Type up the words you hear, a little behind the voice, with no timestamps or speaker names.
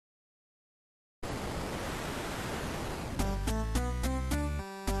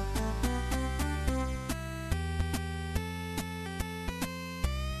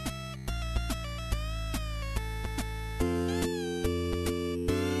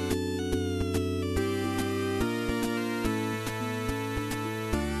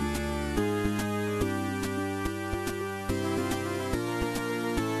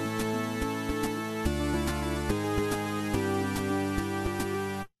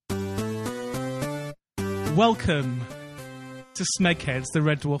Welcome to Smegheads, the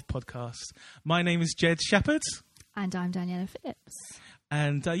Red Dwarf podcast. My name is Jed Shepherd. And I'm Daniela Phillips.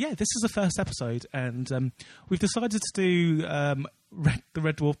 And this is the first episode, and we've decided to do the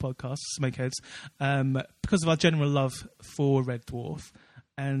Red Dwarf podcast, Smegheads, because of our general love for Red Dwarf.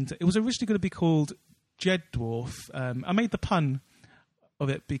 And it was originally going to be called Jed Dwarf. I made the pun of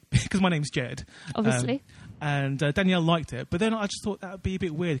it because my name's Jed. Obviously. And Danielle liked it. But then I just thought that would be a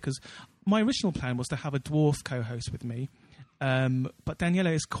bit weird because my original plan was to have a dwarf co-host with me. But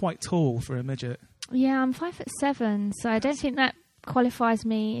Daniela is quite tall for a midget. Yeah, I'm 5'7", so I don't think that qualifies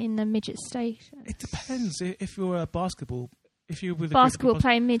me in the midget station. It depends if you're a basketball. If you're with a basketball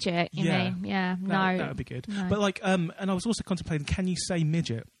playing midget, you mean? Yeah, no. That would be good. No. But and I was also contemplating, can you say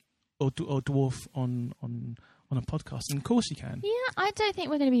midget or dwarf on a podcast? And of course you can. Yeah, I don't think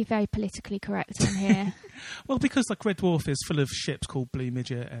we're going to be very politically correct on here. Well, because Red Dwarf is full of ships called Blue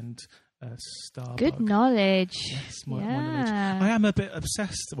Midget and Starbug. Good knowledge. Yes, my knowledge. I am a bit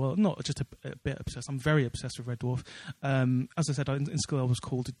obsessed. Well, not just a bit obsessed. I'm very obsessed with Red Dwarf. As I said, in school I was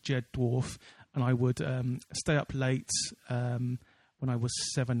called Jed Dwarf, and I would stay up late when I was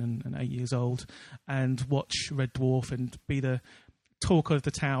 7 and 8 years old and watch Red Dwarf and be the talk of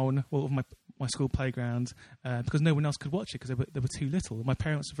the town or of my school playground because no one else could watch it because they were too little. My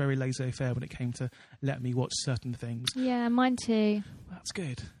parents were very laissez-faire when it came to let me watch certain things. Yeah, mine too. That's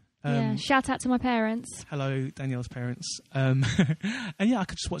good. Yeah, shout out to my parents. Hello, Danielle's parents. And yeah, I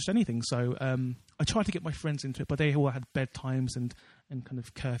could just watch anything. So I tried to get my friends into it, but they all had bedtimes and kind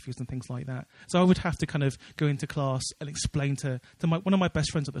of curfews and things like that. So I would have to kind of go into class and explain to one of my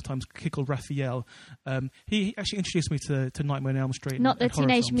best friends at the time, a kid called Raphael. He actually introduced me to Nightmare on Elm Street. Not the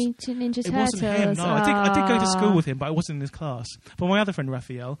Teenage Mutant Ninja Turtles. It wasn't him, no. I did go to school with him, but I wasn't in his class. But my other friend,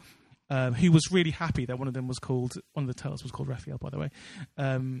 Raphael, who was really happy that one of the turtles was called Raphael, by the way.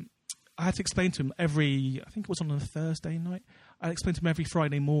 I had to explain to him I think it was on a Thursday night, I explained to him every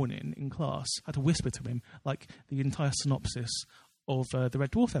Friday morning in class. I had to whisper to him, the entire synopsis of the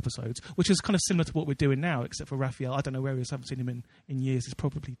Red Dwarf episodes, which is kind of similar to what we're doing now, except for Raphael. I don't know where he is. I haven't seen him in years. He's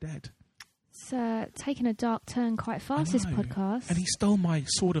probably dead. It's taken a dark turn quite fast, this podcast. And he stole my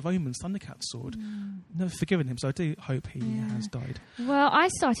Sword of Omens, Thundercat's sword. Never forgiven him, so I do hope he has died. Well, I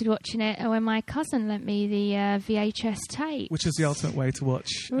started watching it when my cousin lent me the VHS tape. Which is the ultimate way to watch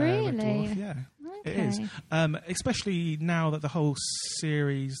really? Red Dwarf. Yeah, okay. It is. Especially now that the whole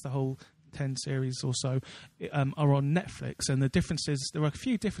series, the whole 10 series or so are on Netflix, and there are a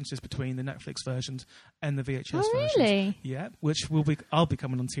few differences between the Netflix versions and the VHS versions. Really? Yeah, which I'll be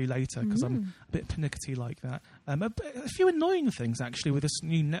coming on to later because I'm a bit pernickety like that. A few annoying things actually with this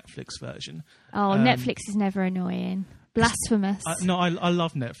new Netflix version. Oh, Netflix is never annoying. Blasphemous. I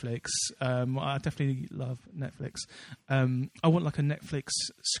love Netflix. I definitely love Netflix. I want a Netflix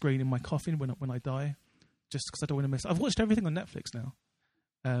screen in my coffin when I die, just because I don't want to miss. I've watched everything on Netflix now.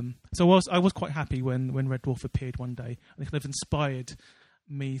 So I was quite happy when Red Dwarf appeared one day, and it kind of inspired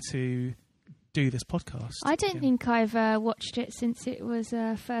me to do this podcast. I don't think I've watched it since it was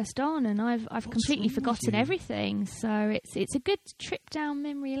first on, and I've completely forgotten everything. So it's a good trip down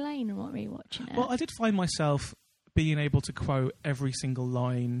memory lane while rewatching it. Well, I did find myself being able to quote every single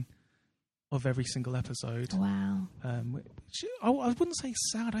line of every single episode. Wow. Which I wouldn't say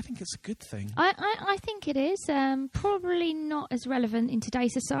sad. I think it's a good thing. I think it is. Probably not as relevant in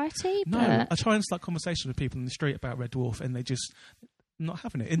today's society. No, but I try and start conversations with people in the street about Red Dwarf, and they just not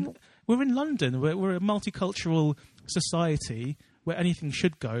having it. We're in London. We're a multicultural society where anything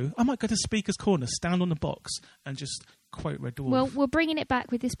should go. I might go to Speaker's Corner, stand on a box, and just quote Red Dwarf. Well, we're bringing it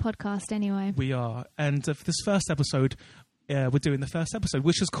back with this podcast anyway. We are. And for this first episode, we're doing the first episode,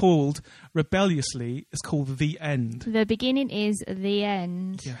 which is called, rebelliously, it's called The End. The beginning is the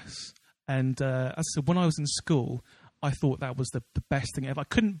end. Yes. And as I said, when I was in school, I thought that was the best thing ever. I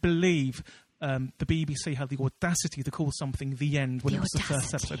couldn't believe the BBC had the audacity to call something The End when it was the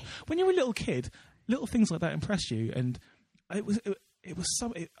first episode. When you're a little kid, little things like that impress you. And it was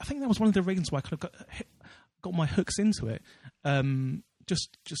something. I think that was one of the reasons why I kind of got my hooks into it.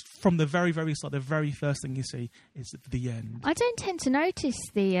 Just from the very, very start, the very first thing you see is The End. I don't tend to notice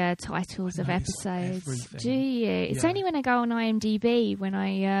the titles of episodes. Do you? It's only when I go on IMDb when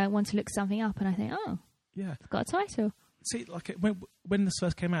I want to look something up and I think, oh, yeah, it's got a title. See, when this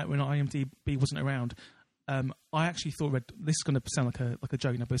first came out, when IMDb wasn't around, I actually thought this is going to sound like a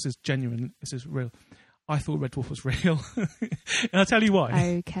joke now, but this is genuine. This is real. I thought Red Dwarf was real, and I'll tell you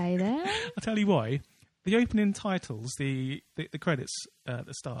why. Okay, then. I'll tell you why. The opening titles, the credits at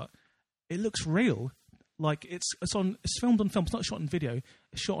the start, it looks real. It's filmed on film. It's not shot on video.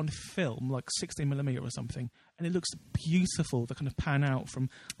 It's shot on film, 16mm or something, and it looks beautiful. The kind of pan out from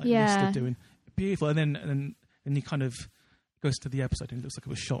Lister doing beautiful. And then he kind of goes to the episode and it looks like it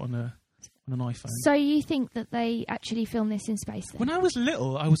was shot on an iPhone. So you think that they actually filmed this in space then? When I was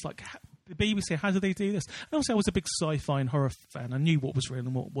little, I was like, the BBC, how did they do this? And also, I was a big sci-fi and horror fan. I knew what was real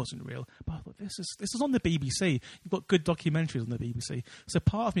and what wasn't real. But I thought, this is on the BBC. You've got good documentaries on the BBC. So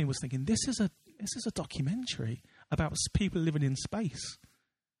part of me was thinking, this is a documentary about people living in space.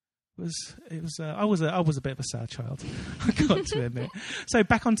 I was a bit of a sad child. I got to admit. So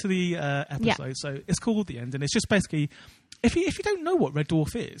back onto the episode. Yeah. So it's called The End, and it's just basically, if you don't know what Red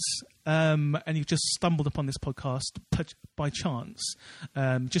Dwarf is, and you've just stumbled upon this podcast by chance,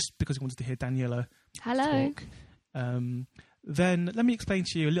 just because you wanted to hear Daniela talk, then let me explain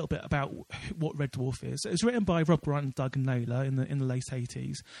to you a little bit about what Red Dwarf is. It was written by Rob Grant and Doug Naylor in the late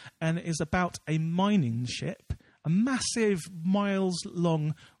 80s, and it is about a mining ship. A massive,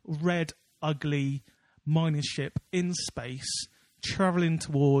 miles-long, red, ugly mining ship in space, travelling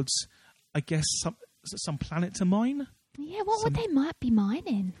towards, I guess, some planet to mine. Yeah, what would they might be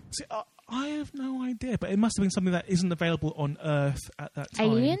mining? See, I have no idea, but it must have been something that isn't available on Earth at that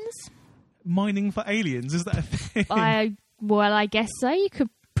time. Aliens? Mining for aliens, is that a thing? I guess so. You could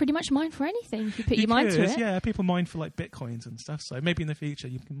pretty much mine for anything if you put your mind to it. Yeah, people mine for like bitcoins and stuff, so maybe in the future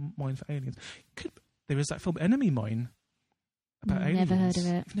you can mine for aliens. There is that film Enemy Mine about aliens. Never heard of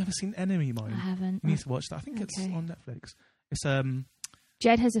it. You've never seen Enemy Mine? I haven't. You need to watch that. I think it's on Netflix. It's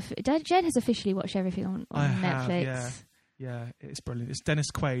Jed has officially watched everything on Netflix. Yeah, it's brilliant. It's Dennis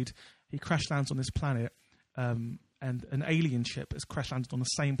Quaid. He crash lands on this planet, and an alien ship has crash landed on the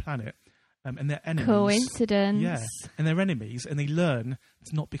same planet, and they're enemies. Coincidence. Yeah, and they're enemies, and they learn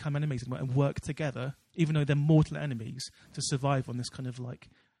to not become enemies anymore and work together, even though they're mortal enemies, to survive on this kind of like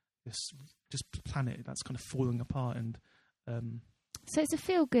this just planet that's kind of falling apart. And so it's a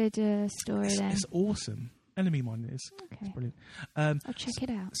feel-good story then. It's awesome. Enemy Mine is. Okay. It's brilliant. I'll check it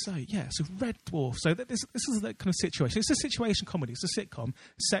out. So Red Dwarf. So this is the kind of situation. It's a situation comedy. It's a sitcom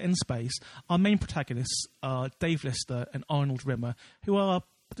set in space. Our main protagonists are Dave Lister and Arnold Rimmer, who are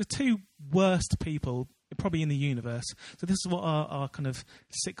the two worst people probably in the universe. So this is what our kind of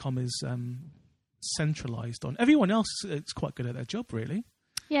sitcom is centralised on. Everyone else is quite good at their job, really.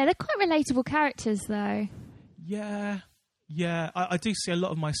 Yeah, they're quite relatable characters, though. Yeah. I do see a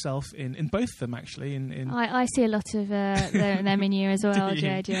lot of myself in both of them, actually. I see a lot of them in you as well,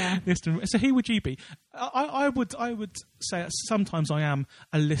 Jed. Yeah. So who would you be? I would say sometimes I am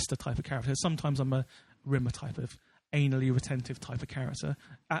a Lister type of character. Sometimes I'm a Rimmer type of anally retentive type of character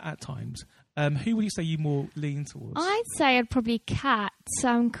at times. Who would you say you more lean towards? I'd say I'd probably Cat. So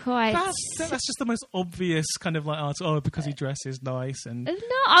I'm quite... That's just the most obvious kind of like answer. Oh, because he dresses nice and... No,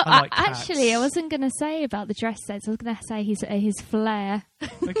 I actually, I wasn't going to say about the dress sense. I was going to say his flair.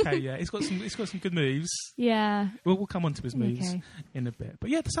 Okay, yeah. He's got some good moves. Yeah. We'll come on to his moves in a bit. But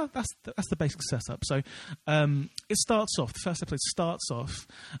yeah, that's the basic setup. So it starts off, the first episode starts off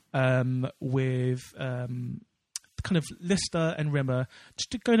with... kind of Lister and Rimmer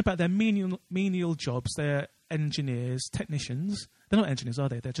just going about their menial jobs. They're engineers, technicians. They're not engineers, are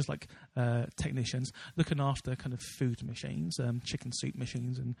they? They're just like technicians looking after kind of food machines, chicken soup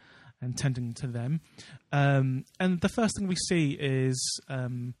machines, and tending to them. And the first thing we see is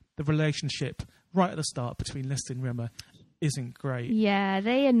the relationship right at the start between Lister and Rimmer isn't great. Yeah,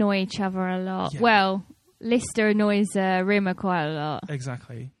 they annoy each other a lot. Yeah. Well, Lister annoys Rimmer quite a lot.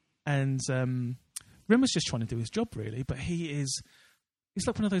 Exactly. And Rimmer's just trying to do his job, really, but he's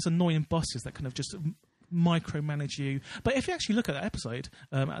like one of those annoying bosses that kind of just micromanage you. But if you actually look at that episode,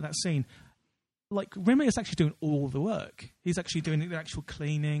 at that scene, like Rimmer is actually doing all the work. He's actually doing the actual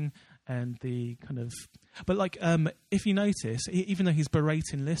cleaning and the kind of... But like, if you notice, even though he's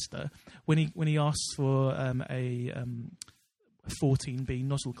berating Lister, when he asks for a 14B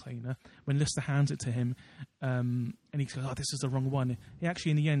nozzle cleaner, when Lister hands it to him, and he goes, "Oh, this is the wrong one." He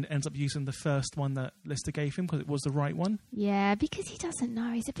actually, in the end, ends up using the first one that Lister gave him because it was the right one. Yeah, because he doesn't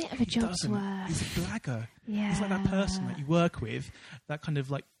know. He's a bit of a job's worth. He's a blagger. Yeah, he's like that person that you work with that kind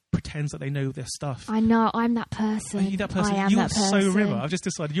of like pretends that they know their stuff. I know. I'm that person. Are you that person? I am You're that person. so Rimmer. I've just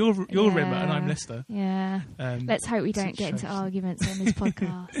decided you're Rimmer and I'm Lister. Yeah. Let's hope we don't get into arguments on this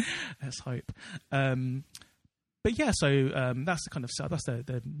podcast. Let's hope. But yeah, so that's the kind of that's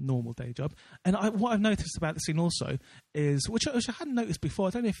their normal day job. And what I've noticed about the scene also is, which I hadn't noticed before,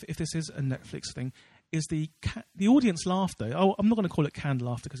 I don't know if this is a Netflix thing, is the audience laughter. Oh, I'm not going to call it canned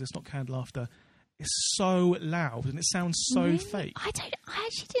laughter because it's not canned laughter. It's so loud and it sounds so really? fake. I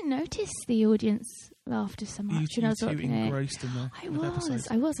actually didn't notice the audience laughter so much. You too engrossed in the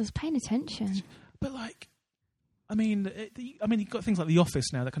I was paying attention. But like, I mean, you've got things like The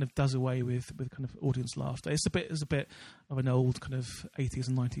Office now that kind of does away with kind of audience laughter. It's a bit of an old kind of 80s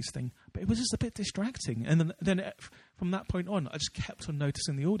and 90s thing, but it was just a bit distracting. And then from that point on, I just kept on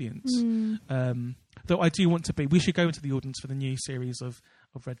noticing the audience. Though I do want to be. We should go into the audience for the new series of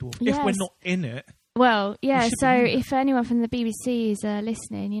Red Dwarf. Yes. If we're not in it. Well, yeah, so if anyone from the BBC is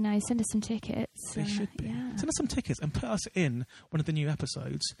listening, send us some tickets. They should be. Yeah. Send us some tickets and put us in one of the new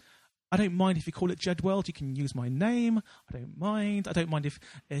episodes. I don't mind if you call it Jed World. You can use my name. I don't mind. I don't mind if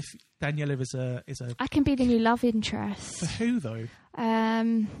Daniela is a. I can be the new love interest. For who though?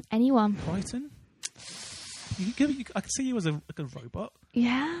 Anyone. Brighton. I can see you as a robot.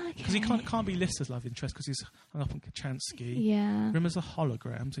 Yeah. Because he can't be listed as love interest because he's hung up on Kachansky. Yeah. Rimmer's a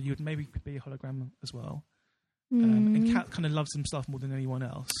hologram, so you would maybe be a hologram as well. And Kat kind of loves himself more than anyone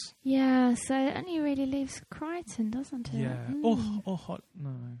else. Yeah. So it only really leaves Crichton, doesn't it? Yeah. Or hot. No.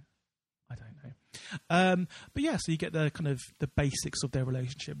 I don't know. But yeah, so you get the kind of the basics of their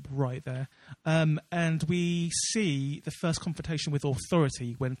relationship right there. And we see the first confrontation with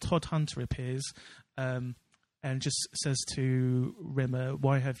authority when Todd Hunter appears and just says to Rimmer,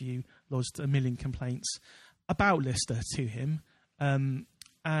 why have you lodged 1 million complaints about Lister to him?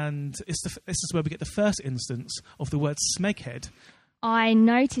 And this is where we get the first instance of the word Smeghead. I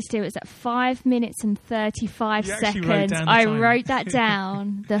noticed it was at 5 minutes and 35 seconds. I wrote that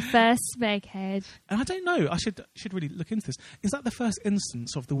down. The first Smeghead. And I don't know. I should really look into this. Is that the first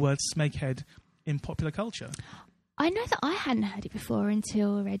instance of the word Smeghead in popular culture? I know that I hadn't heard it before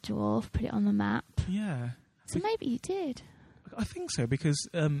until Red Dwarf put it on the map. Yeah. So maybe you did. I think so, because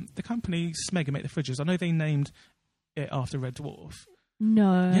the company Smeg who make the fridges, I know they named it after Red Dwarf.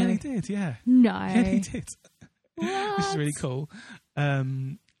 No. Yeah, they did, yeah. No. Yeah, they did. What? Which is really cool.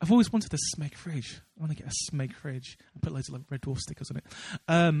 I've always wanted a Smeg fridge. I want to get a Smeg fridge and put loads of Red Dwarf stickers on it.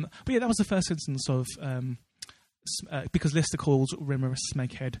 But yeah, that was the first instance of because Lister calls Rimmer a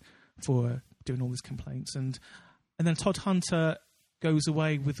Smeghead for doing all these complaints, and then Todd Hunter goes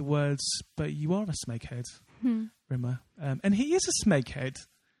away with the words, "But you are a Smeghead, Rimmer," and he is a Smeghead.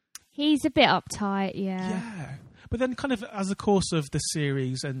 He's a bit uptight, yeah. Yeah. But then kind of as the course of the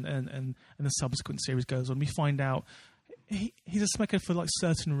series and the subsequent series goes on, we find out he's a Smeghead for like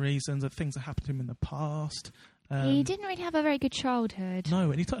certain reasons of things that happened to him in the past. He didn't really have a very good childhood.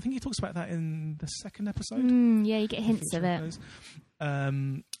 No, and I think he talks about that in the second episode. Yeah, you get hints of it.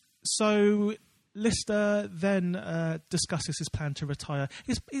 So Lister then discusses his plan to retire.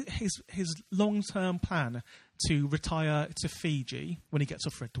 His long-term plan to retire to Fiji when he gets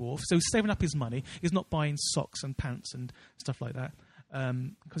off Red Dwarf. So he's saving up his money. He's not buying socks and pants and stuff like that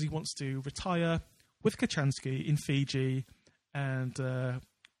because he wants to retire with Kachansky in Fiji and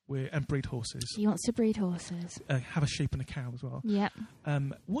breed horses. He wants to breed horses. Have a sheep and a cow as well. Yep.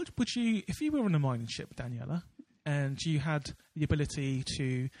 What would you, if you were on a mining ship, Daniela, and you had the ability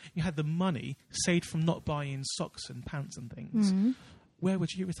you had the money saved from not buying socks and pants and things, where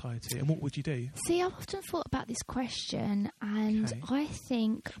would you retire to and what would you do? See, I've often thought about this question and I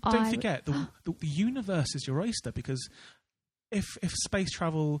think Don't forget, the universe is your oyster, because if space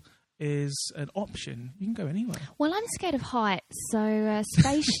travel is an option, you can go anywhere. Well, I'm scared of heights, so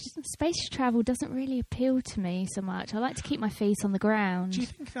space travel doesn't really appeal to me so much. I like to keep my feet on the ground. Do you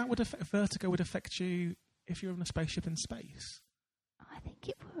think that vertigo would affect you if you're on a spaceship in space? I think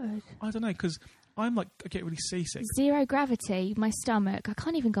it would. I don't know, because I get really seasick. Zero gravity, my stomach. I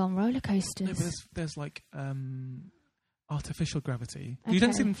can't even go on roller coasters. No, but there's like artificial gravity. Okay.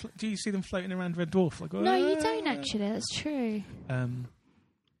 Do you see them floating around Red Dwarf? Like, no, you don't actually. That's true.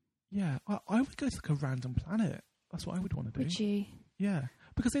 Yeah, I would go to like a random planet. That's what I would want to do. Would you? Yeah,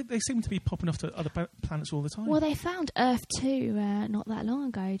 because they seem to be popping off to other planets all the time. Well, they found Earth 2 not that long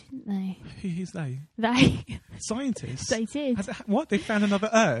ago, didn't they? Who's they? They. Scientists? They did. What? They found another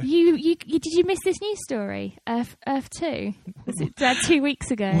Earth? You did you miss this news story? Earth 2? Was it 2 weeks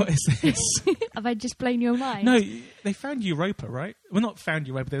ago? What is this? Have I just blown your mind? No, they found Europa, right? Well, not found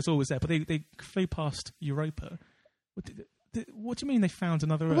Europa, there's always there, but they flew past Europa. What do you mean they found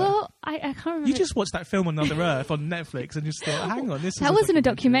another Earth? Well, I can't remember. You just watched that film Another Earth on Netflix and just thought, hang on, that wasn't a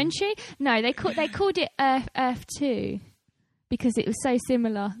documentary. No, they called it Earth 2 because it was so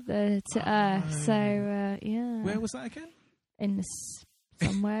similar to Earth. So, yeah. Where was that again? In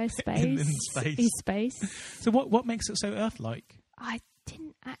somewhere, space. in space. So what makes it so Earth-like? I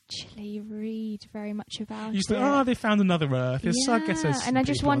didn't actually read very much about it. Oh, they found another Earth. Yeah, and I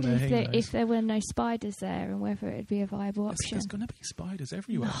just wondered if there were no spiders there and whether it would be a viable option. There's going to be spiders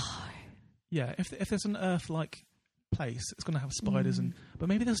everywhere. No. Yeah, if there's an Earth like place. It's going to have spiders but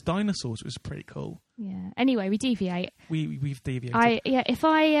maybe there's dinosaurs, which is pretty cool. Yeah. Anyway, we deviate. We've deviated. If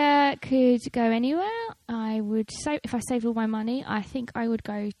I could go anywhere, I would say, if I saved all my money, I think I would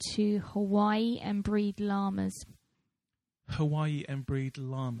go to Hawaii and breed llamas. Hawaii and breed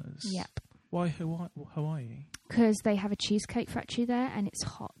llamas? Yep. Why Hawaii? Because they have a cheesecake factory there and it's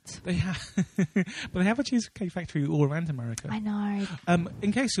hot. They have, but they have a cheesecake factory all around America. I know.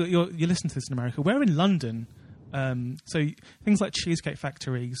 In case you're listening to this in America, we're in London. So things like cheesecake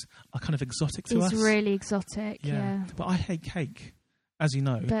factories are kind of exotic to us. It's really exotic, yeah. But I hate cake, as you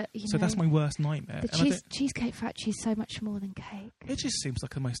know. But, so that's my worst nightmare. The cheesecake factory is so much more than cake. It just seems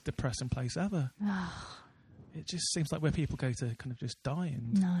like the most depressing place ever. It just seems like where people go to kind of just die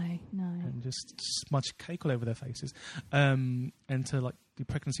and just smudge cake all over their faces, and to like do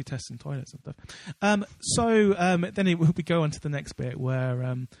pregnancy tests in toilets and stuff. So then we go on to the next bit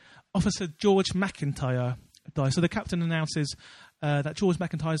where Officer George McIntyre dies. So the captain announces that George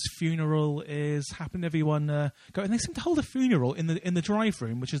McIntyre's funeral is happening. Everyone go, and they seem to hold a funeral in the drive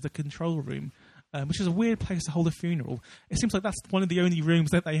room, which is the control room. Which is a weird place to hold a funeral. It seems like that's one of the only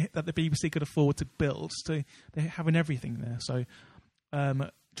rooms that the BBC could afford to build. So they're having everything there. So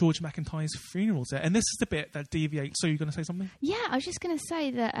George McIntyre's funeral's there, and this is the bit that deviates. So you're going to say something? Yeah, I was just going to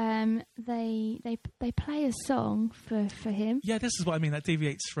say that they play a song for him. Yeah, this is what I mean. That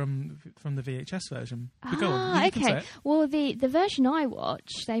deviates from the VHS version. Go on. Okay. Well, the version I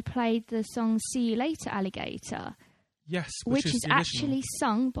watched, they played the song "See You Later, Alligator." Yes, which is actually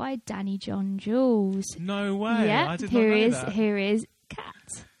sung by Danny John Jules. No way! Yeah, I did not know that. Here is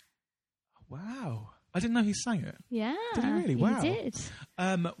Cat. Wow, I didn't know he sang it. Yeah, did he really? Wow, he did.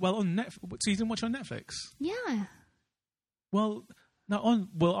 Well, on Netflix. So you didn't watch it on Netflix? Yeah. Well,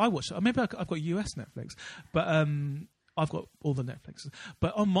 I watched it. Maybe I've got US Netflix, but I've got all the Netflixes.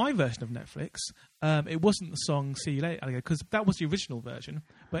 But on my version of Netflix, it wasn't the song "See You Later," because that was the original version.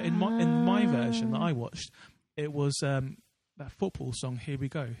 But in my version that I watched, it was that football song, "Here We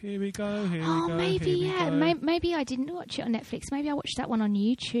Go, Here We Go, Here We Go." Maybe, yeah. Maybe I didn't watch it on Netflix. Maybe I watched that one on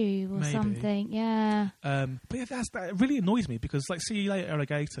YouTube or something. Yeah. But yeah, that really annoys me because, like, "See You Later,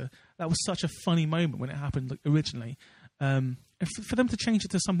 Alligator," that was such a funny moment when it happened originally. And for them to change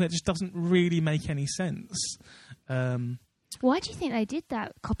it to something that just doesn't really make any sense. Why do you think they did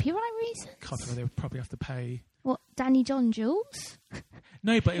that? Copyright reasons? Copyright, they would probably have to pay. What, Danny John Jules?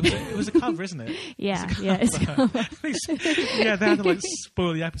 No, but it was a cover, isn't it? Yeah, it's a cover. Yeah, they had to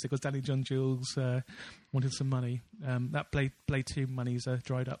spoil the episode because Danny John Jules wanted some money. That Blade 2 money's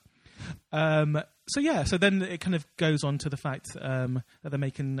dried up. So then it kind of goes on to the fact that they're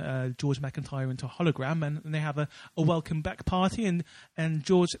making George McIntyre into a hologram, and they have a welcome back party, and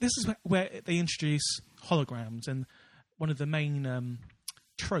George. This is where they introduce holograms, and one of the main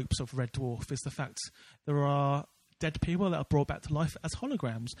tropes of Red Dwarf is the fact there are dead people that are brought back to life as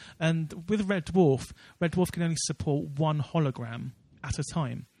holograms, and with Red Dwarf can only support one hologram at a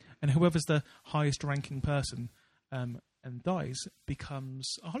time, and whoever's the highest ranking person and dies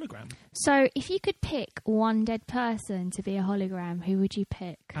becomes a hologram. So if you could pick one dead person to be a hologram, who would you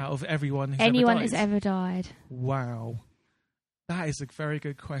pick? Out of anyone who's ever died. Wow, that is a very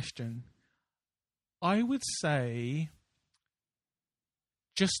good question. I would say,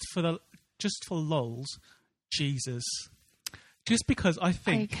 just for lols, Jesus. Just because I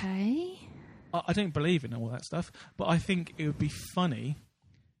think... Okay. I don't believe in all that stuff, but I think it would be funny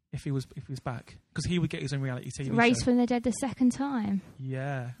if he was back, because he would get his own reality TV Raised show. from the dead the second time.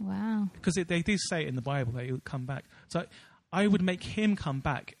 Yeah. Wow. Because they do say it in the Bible that he would come back. So I would make him come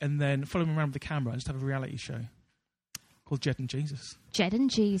back and then follow him around with the camera and just have a reality show called Jed and Jesus. Jed and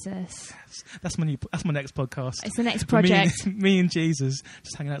Jesus. Yes. That's my next podcast. It's the next project. Me and Jesus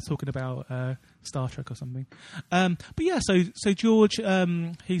just hanging out talking about Star Trek or something. But yeah, so George,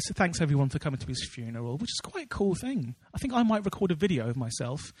 he thanks everyone for coming to his funeral, which is quite a cool thing. I think I might record a video of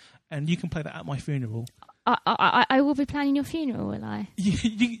myself, and you can play that at my funeral. I will be planning your funeral, will I?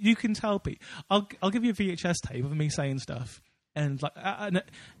 You can tell people. I'll give you a VHS tape of me saying stuff, and like at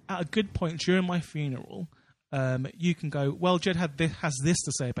a good point during my funeral, you can go, well, Jed has this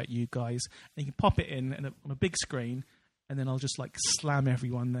to say about you guys, and you can pop it in on a big screen, and then I'll just like slam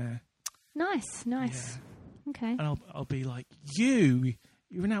everyone there. Nice. Yeah. Okay. And I'll be like, you're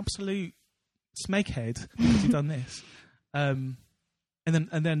an absolute smeghead because you've done this. And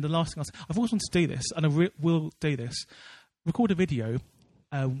then the last thing I've always wanted to do this, and I will do this. Record a video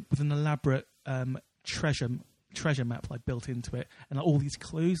with an elaborate treasure map like built into it, and like, all these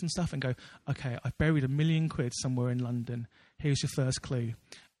clues and stuff, and go, okay, I've buried £1 million somewhere in London. Here's your first clue,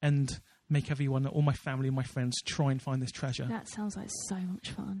 and make everyone, all my family and my friends, try and find this treasure. That sounds like so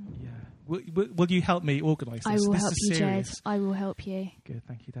much fun. Yeah. Will you help me organise this? I will help you, serious. Jed. I will help you. Good,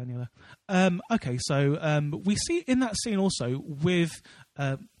 thank you, Daniela. Okay, so we see in that scene also with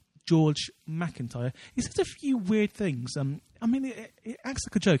George McIntyre, he says a few weird things. I mean, it acts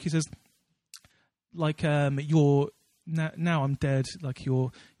like a joke. He says, like, you're now I'm dead. Like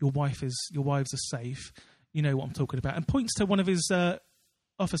your wives are safe. You know what I'm talking about, and points to one of his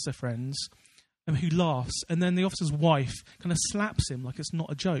officer friends who laughs, and then the officer's wife kind of slaps him like it's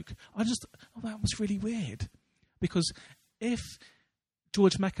not a joke. That was really weird, because if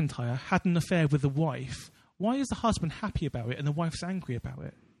George McIntyre had an affair with the wife, why is the husband happy about it and the wife's angry about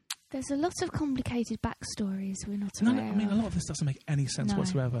it? There's a lot of complicated backstories we're not aware of. I mean, a lot of this doesn't make any sense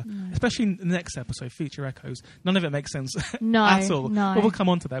whatsoever. No. Especially in the next episode, Future Echoes. None of it makes sense at all. No. But we'll come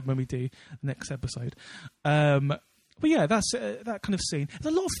on to that when we do the next episode. But yeah, that's that kind of scene.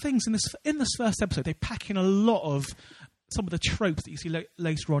 There's a lot of things in this first episode. They pack in a lot of some of the tropes that you see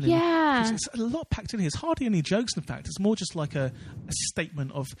later on. Yeah. It's a lot packed in here. It's hardly any jokes, in fact. It's more just like a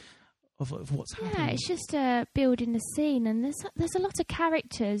statement of what's happening. Yeah, it's just building the scene, and there's a lot of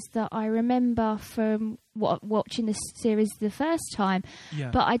characters that I remember from watching the series the first time,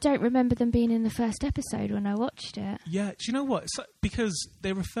 but I don't remember them being in the first episode when I watched it. Yeah, do you know what? Because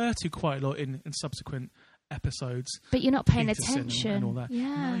they refer to quite a lot in subsequent episodes. But you're not paying attention. And all that.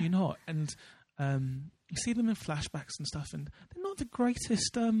 Yeah. No, you're not. And you see them in flashbacks and stuff, and they're not the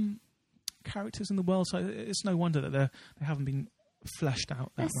greatest characters in the world, so it's no wonder that they haven't been fleshed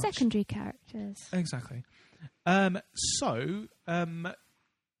out that They're much. secondary characters. Exactly. George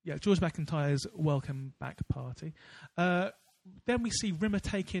McIntyre's welcome back party. Then we see Rimmer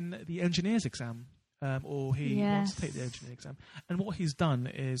taking the engineer's exam, or he wants to take the engineer exam. And what he's done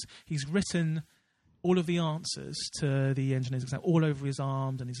is he's written all of the answers to the engineer's exam all over his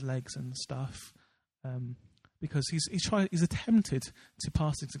arms and his legs and stuff, because he's attempted to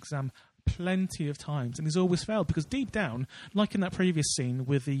pass this exam plenty of times, and he's always failed, because deep down, like in that previous scene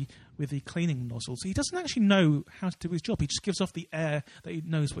with the cleaning nozzles, he doesn't actually know how to do his job. He just gives off the air that he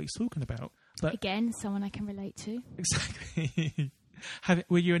knows what he's talking about. But again, someone I can relate to. Exactly.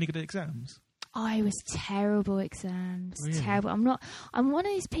 Were you any good at exams? I was terrible at exams. Really? Terrible. I'm one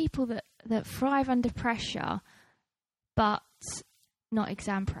of these people that thrive under pressure, but not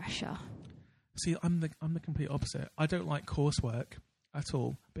exam pressure. See, I'm the complete opposite. I don't like coursework at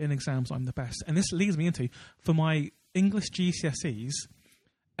all, but in exams I'm the best. And this leads me into, for my English GCSEs,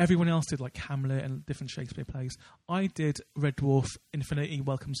 everyone else did like Hamlet and different Shakespeare plays. I did Red Dwarf, Infinity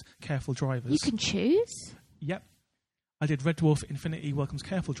Welcomes Careful Drivers. You can choose? Yep. I did Red Dwarf, Infinity Welcomes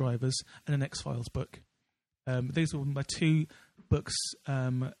Careful Drivers, and an X-Files book. These were my two books,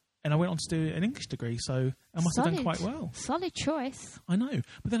 and I went on to do an English degree, so I must have done quite well. Solid choice. I know,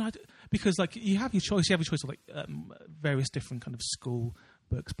 but then because like you have your choice, of like various different kind of school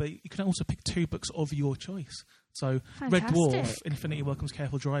books, but you can also pick two books of your choice. So Fantastic. Red Dwarf, Infinity Welcomes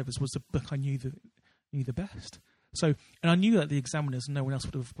Careful Drivers was the book I knew the best. So, and I knew that the examiners and no one else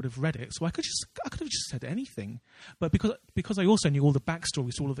would have read it, so I could have just said anything. But because I also knew all the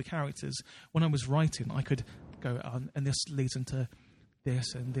backstories to all of the characters, when I was writing, I could go on, and this leads into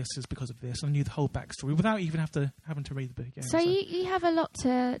this, and this is because of this. And I knew the whole backstory without even having to read the book again. So you have a lot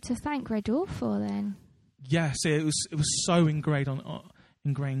to thank Red Dwarf for then. Yes, it was so ingrained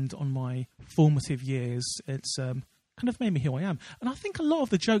on my formative years. It's kind of made me who I am. And I think a lot of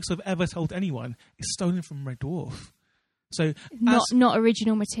the jokes I've ever told anyone is stolen from Red Dwarf. So not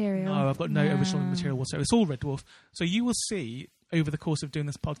original material. No, I've got no original material whatsoever. It's all Red Dwarf. So you will see over the course of doing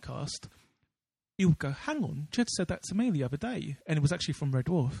this podcast, you'll go, hang on, Jed said that to me the other day, and it was actually from Red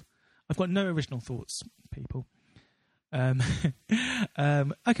Dwarf. I've got no original thoughts, people.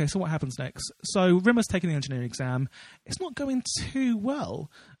 Okay, so what happens next? So Rimmer's taking the engineering exam. It's not going too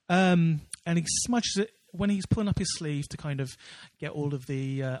well, and he smudges it when he's pulling up his sleeve to kind of get all of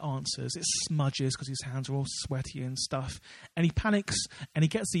the answers. It smudges because his hands are all sweaty and stuff, and he panics and he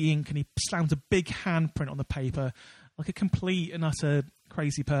gets the ink and he slams a big handprint on the paper like a complete and utter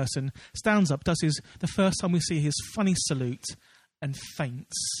crazy person. Stands up, does the first time we see his funny salute, and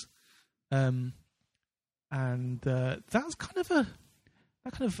faints. And that kind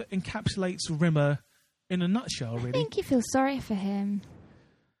of encapsulates Rimmer in a nutshell, really. I think you feel sorry for him.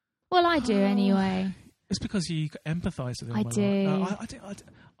 Well, I do anyway. It's because you empathise with him. I do.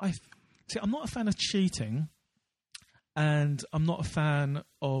 I see. I'm not a fan of cheating, and I'm not a fan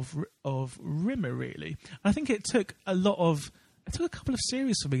of Rimmer, really. I think it took a couple of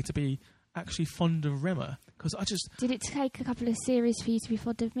series for me to be actually fond of Rimmer, because I just... Did it take a couple of series for you to be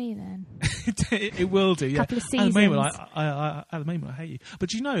fond of me then? it will do. Yeah. Couple of seasons. At the moment, I hate you. But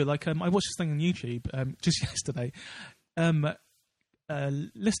do you know, like, I watched this thing on YouTube just yesterday.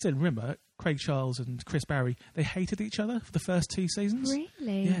 Lister and Rimmer, Craig Charles and Chris Barry, they hated each other for the first 2 seasons.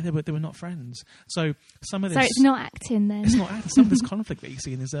 Really? Yeah, they were not friends. So some of this. So it's not acting then. It's not acting. Some of this conflict that you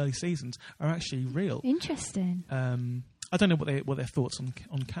see in these early seasons are actually real. Interesting. I don't know what their thoughts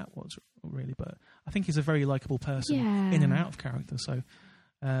on Cat was really, but I think he's a very likable person in and out of character. So.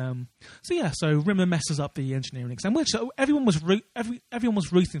 So Rimmer messes up the engineering exam, which everyone was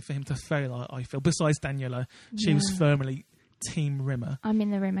rooting for him to fail. I feel, besides Daniela, she was firmly Team Rimmer. I'm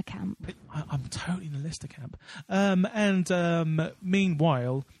in the Rimmer camp. I'm totally in the Lister camp.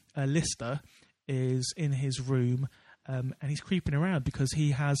 Meanwhile, Lister is in his room and he's creeping around because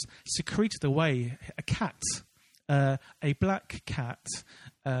he has secreted away a cat, a black cat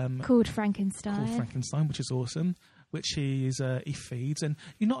called Frankenstein. Which is awesome. Which he feeds, and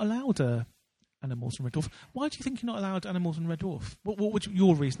you're not allowed animals in Red Dwarf. Why do you think you're not allowed animals in Red Dwarf? What would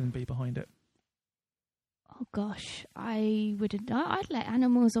your reasoning be behind it? Oh gosh, I wouldn't know. I'd let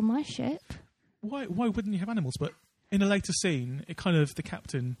animals on my ship. Why wouldn't you have animals? But in a later scene, the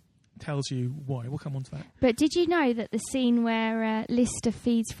captain tells you why. We'll come on to that. But did you know that the scene where Lister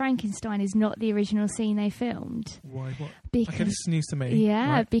feeds Frankenstein is not the original scene they filmed? Why? What? Because, okay, this is news to me.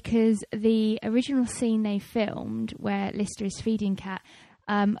 Yeah, right. Because the original scene they filmed where Lister is feeding Cat,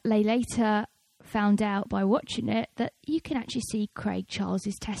 they later found out by watching it that you can actually see Craig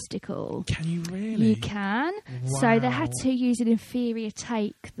Charles's testicle. Can you really? You can. Wow. So they had to use an inferior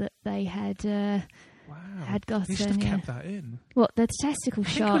take that they had gotten. They should have kept that in. What, the testicle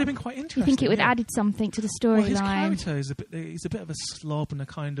shot? It would have been quite interesting. You think it would have added something to the storyline? Well, his character is he's a bit of a slob and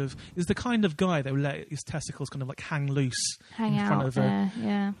is the kind of guy that would let his testicles kind of like hang loose in front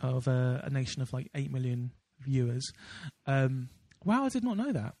of a nation of like 8 million viewers. Wow, I did not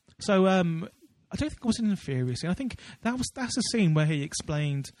know that. So I don't think it was an inferior scene. I think that's a scene where he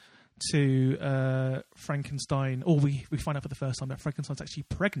explained to Frankenstein, or we find out for the first time that Frankenstein's actually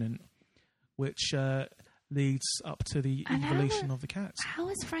pregnant, which leads up to the evolution of the cats. How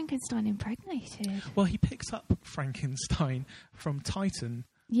is Frankenstein impregnated? Well, he picks up Frankenstein from Titan.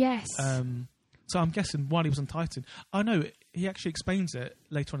 Yes. So I'm guessing while he was on Titan. Oh no, he actually explains it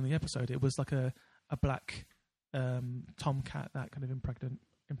later on in the episode. It was like a black tomcat that kind of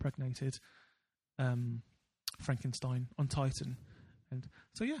impregnated Frankenstein on Titan. And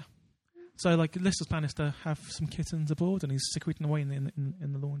so yeah. So, like, Lister's plan is to have some kittens aboard, and he's secreting away in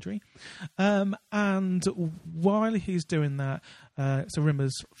the laundry. And while he's doing that, so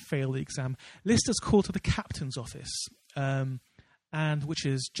Rimmer's failed the exam. Lister's called to the captain's office, and which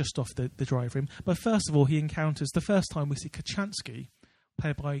is just off the drive room. But first of all, he encounters the first time we see Kachansky,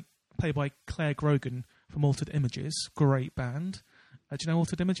 played by Claire Grogan from Altered Images. Great band. Do you know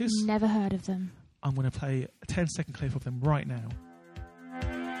Altered Images? Never heard of them. I'm going to play a 10-second clip of them right now.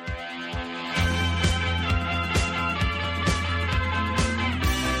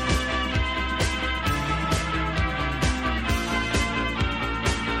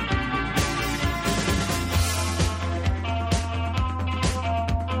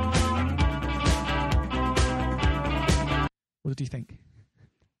 What did you think?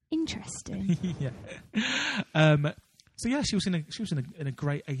 Interesting. Yeah. So yeah, she was in a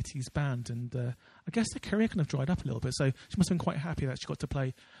great 80s band, and I guess her career kind of dried up a little bit. So she must have been quite happy that she got to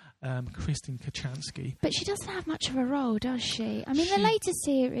play Christine Kachansky. But she doesn't have much of a role, does she? I mean, the later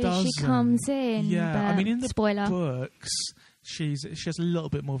series she comes in. Yeah, but I mean, in the spoiler books, she has a little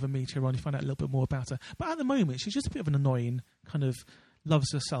bit more of a meteor on. You find out a little bit more about her. But at the moment, she's just a bit of an annoying kind of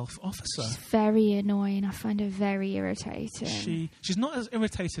loves herself officer. She's very annoying. I find her very irritating. She's not as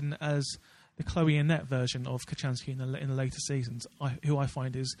irritating as the Chloe Annette version of Kachansky in the later seasons, who I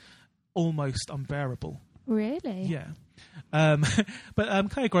find is almost unbearable. Really? Yeah. But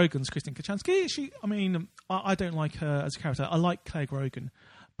Claire Grogan's Christine Kachansky, I don't like her as a character. I like Claire Grogan,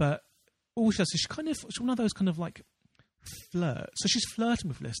 but all she does is she's one of those kind of like flirts. So she's flirting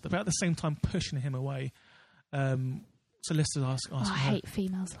with Lister, but at the same time pushing him away. So Lister asking I her... hate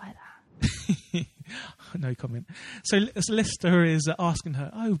females like that. No comment. So Lister is asking her,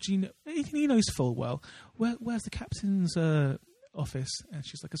 "Oh, do you know?" He knows full well. Where's the captain's office? And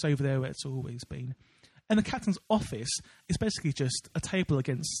she's like, "It's over there where it's always been." And the captain's office is basically just a table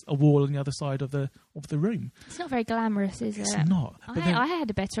against a wall on the other side of the room. It's not very glamorous, is it? It's not. I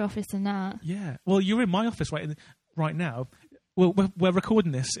had a better office than that. Yeah. Well, you're in my office right now. Well, we're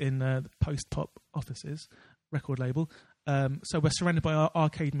recording this in the post-pop offices record label. So we're surrounded by our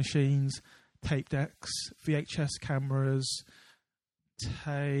arcade machines, tape decks, VHS cameras,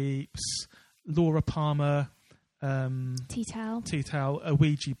 tapes, Laura Palmer, tea towel, a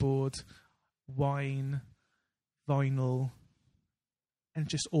Ouija board, wine, vinyl, and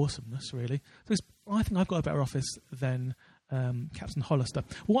just awesomeness, really. So I think I've got a better office than Captain Hollister.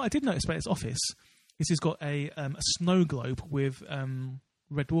 What I did notice about his office is he's got a snow globe with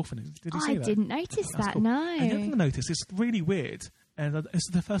Red Dwarf in it. Did you see that? I didn't notice that, cool. no. And the other thing I noticed, it's really weird, and it's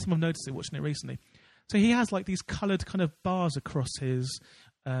the first time I've noticed it watching it recently. So he has like these coloured kind of bars across his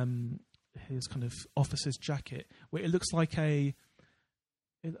kind of officer's jacket, where it looks like it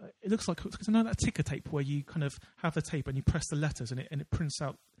looks like, because I know that ticker tape where you kind of have the tape and you press the letters and it prints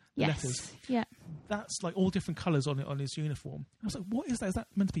out letters. Yeah. That's like all different colours on his uniform. I was like, what is that? Is that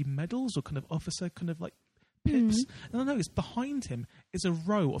meant to be medals or kind of officer kind of like pips? And I noticed behind him is a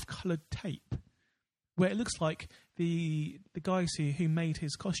row of coloured tape where it looks like the guys who made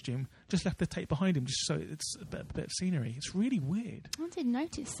his costume just left the tape behind him just so it's a bit of scenery. It's really weird. I didn't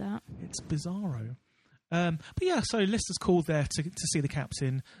notice that. It's bizarro. But yeah, so Lister's called there to see the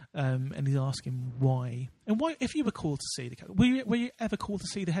captain, and he's asking why. And why, if you were called to see the captain, were you ever called to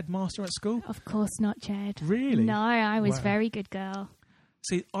see the headmaster at school? Of course not, Jed. Really? No, I was very good girl.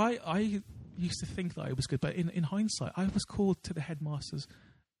 See, I used to think that I was good, but in hindsight, I was called to the headmaster's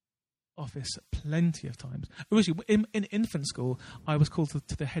office plenty of times. Originally, in infant school, I was called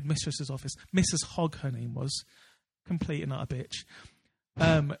to the headmistress's office. Mrs. Hogg, her name was. Complete and utter bitch.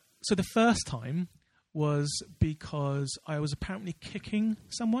 So the first time was because I was apparently kicking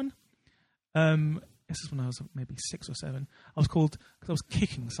someone. This is when I was maybe 6 or 7. I was called because I was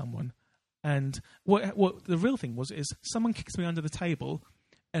kicking someone. And what the real thing is someone kicks me under the table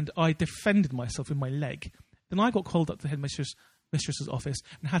and I defended myself with my leg. Then I got called up to the headmistress's office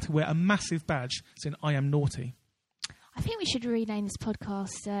and had to wear a massive badge saying I am naughty. I think we should rename this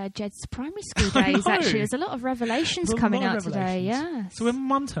podcast Jed's Primary School Days, actually. There's a lot of revelations coming out today, yeah. So when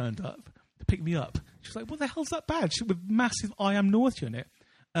Mum turned up to pick me up, she was like, what the hell's that badge with massive I am naughty on it?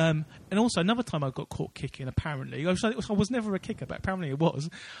 And also another time I got caught kicking, apparently. I was never a kicker, but apparently it was.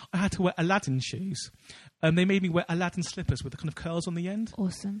 I had to wear Aladdin shoes. They made me wear Aladdin slippers with the kind of curls on the end.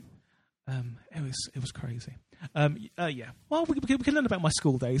 Awesome. It was crazy. Yeah. Well, we can learn about my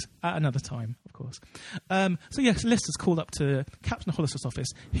school days at another time, of course. So yes, Lister's called up to Captain Hollister's office.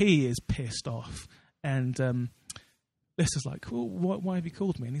 He is pissed off, and Lister's like, well, "Why have you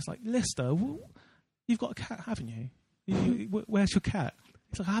called me?" And he's like, "Lister, you've got a cat, haven't you? Where's your cat?"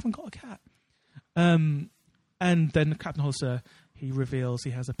 He's like, "I haven't got a cat." And then Captain Hollister, he reveals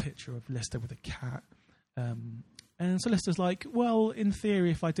he has a picture of Lister with a cat. And so Lister's like, well, in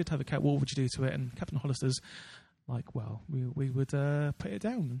theory, if I did have a cat, what would you do to it? And Captain Hollister's like, well, we would put it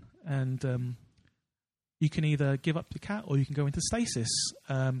down. And you can either give up the cat or you can go into stasis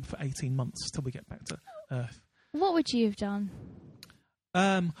for 18 months till we get back to Earth. What would you have done?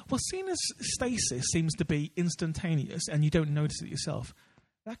 Well, seeing as stasis seems to be instantaneous and you don't notice it yourself,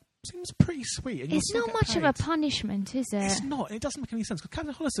 that seems pretty sweet. And it's not much of a punishment, is it? It's not. It doesn't make any sense. Because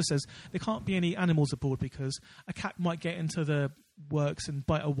Captain Hollister says there can't be any animals aboard because a cat might get into the works and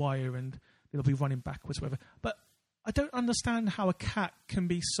bite a wire and they'll be running backwards or whatever. But I don't understand how a cat can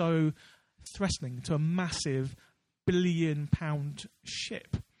be so threatening to a massive billion-pound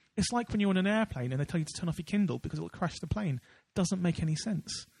ship. It's like when you're on an airplane and they tell you to turn off your Kindle because it will crash the plane. It doesn't make any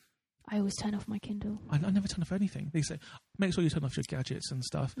sense. I always turn off my Kindle. I never turn off anything. They say, make sure you turn off your gadgets and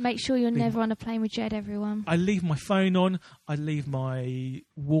stuff. Make sure you're never on a plane with Jed, everyone. I leave my phone on. I leave my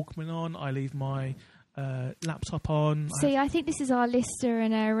Walkman on. I leave my laptop on. See, I think this is our Lister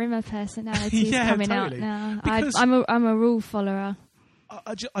and our Rimmer personalities coming totally. out now. I'm a rule follower.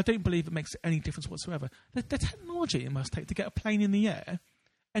 I don't believe it makes any difference whatsoever. The technology it must take to get a plane in the air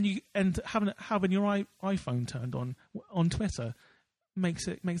and having your iPhone turned on Twitter makes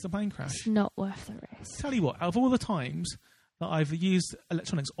the plane crash. It's not worth the risk. Tell you what, out of all the times that I've used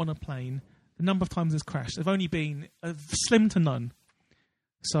electronics on a plane, the number of times it's crashed, they've only been slim to none.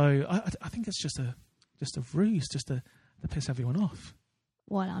 So I think it's just a ruse, just to piss everyone off.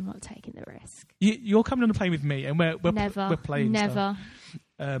 Well, I'm not taking the risk. You're coming on a plane with me, and we're playing never.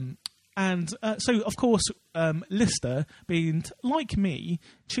 So, of course, Lister, being like me,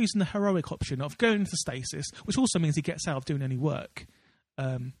 choosing the heroic option of going into stasis, which also means he gets out of doing any work.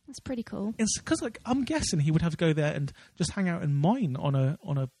 That's pretty cool. It's because I'm guessing he would have to go there and just hang out and mine on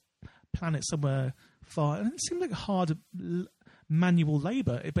a planet somewhere far. And it seems like hard manual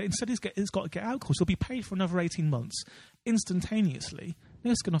labour, but instead he's got to get out. Of course, he'll be paid for another 18 months instantaneously.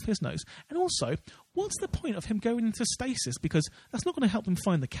 No skin off his nose. And also, what's the point of him going into stasis? Because that's not going to help them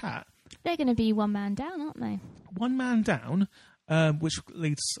find the cat. They're going to be one man down, aren't they? One man down, which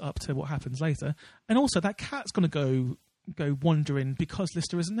leads up to what happens later. And also, that cat's going to go go wandering because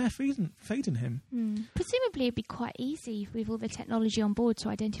Lister isn't there feeding him. Presumably it'd be quite easy with all the technology on board to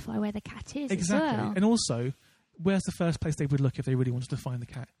identify where the cat is. Exactly. As well. And also, where's the first place they would look if they really wanted to find the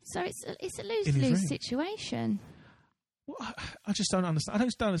cat? So it's a lose-lose situation. Well, I just don't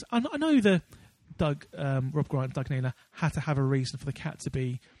understand. I know the Rob Grant and Doug Naylor had to have a reason for the cat to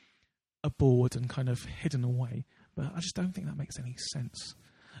be aboard and kind of hidden away, but I just don't think that makes any sense.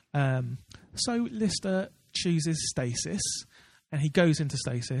 So Lister chooses stasis, and he goes into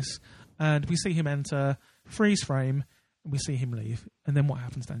stasis, and we see him enter, freeze frame, and we see him leave. And then what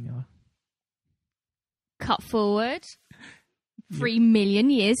happens, Daniela? Cut forward. 3 million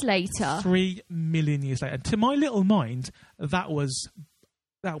years later. 3 million years later. To my little mind, that was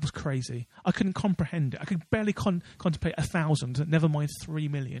crazy. I couldn't comprehend it. I could barely contemplate 1,000, never mind 3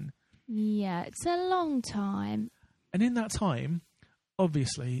 million. Yeah, it's a long time. And in that time,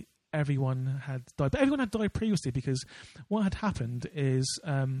 obviously, everyone had died. But everyone had died previously, because what had happened is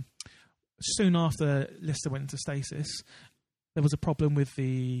soon after Lister went into stasis, there was a problem with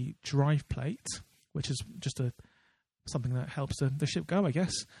the drive plate, which is just something that helps the ship go, I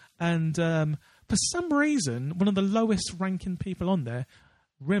guess. And for some reason, one of the lowest ranking people on there,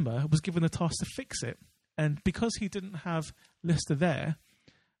 Rimmer, was given the task to fix it. And because he didn't have Lister there,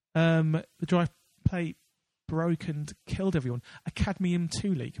 the drive plate broke and killed everyone. A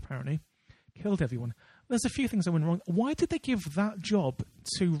cadmium-2 leak, apparently, killed everyone. There's a few things that went wrong. Why did they give that job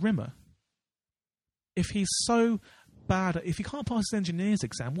to Rimmer? If he's so bad, if he can't pass his engineer's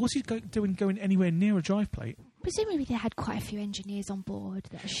exam, what's he doing going anywhere near a drive plate? Presumably they had quite a few engineers on board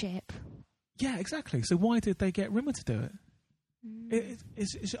that ship. Yeah, exactly. So why did they get Rimmer to do it?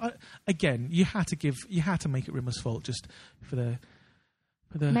 Again, you had to make it Rimmer's fault just for the.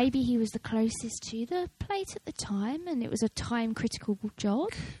 Maybe he was the closest to the plate at the time, and it was a time-critical job.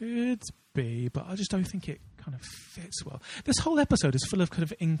 Could be, but I just don't think it kind of fits well. This whole episode is full of kind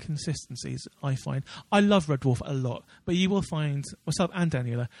of inconsistencies, I find. I love Red Dwarf a lot, but you will find myself and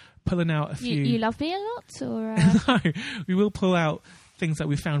Daniela pulling out a few... You love me a lot? Or No, we will pull out things that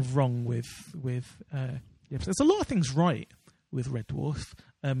we found wrong with there's a lot of things right with Red Dwarf,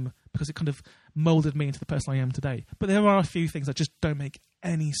 because it kind of moulded me into the person I am today. But there are a few things that just don't make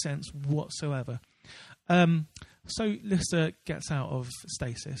any sense whatsoever. So Lister gets out of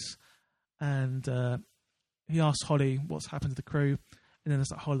stasis, and he asks Holly what's happened to the crew, and then there's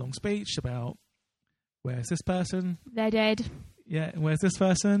that whole long speech about where's this person? They're dead. Yeah, and where's this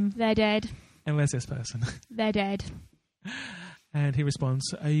person? They're dead. And where's this person? They're dead. And he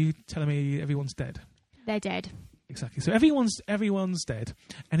responds, are you telling me everyone's dead? They're dead. Exactly. So everyone's dead,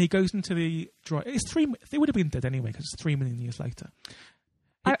 and he goes into the drive. They would have been dead anyway, because it's 3 million years later.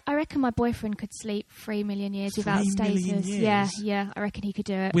 I reckon my boyfriend could sleep 3 million years without stasis. Yeah, I reckon he could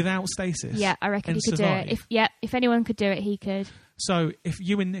do it without stasis. Yeah, I reckon he could survive. do it. If anyone could do it, he could. So if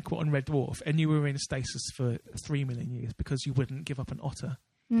you and Nick were on Red Dwarf and you were in stasis for 3 million years because you wouldn't give up an otter,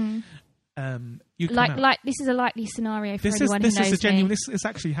 you'd like this is a likely scenario for anyone who knows me. This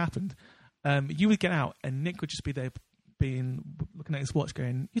actually happened. You would get out, and Nick would just be there, looking at his watch,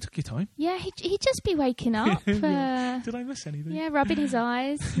 going, "You took your time." Yeah, he'd just be waking up. Did I miss anything? Yeah, rubbing his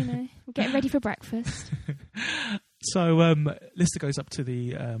eyes, getting ready for breakfast. So Lister goes up to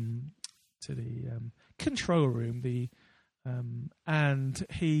the control room, and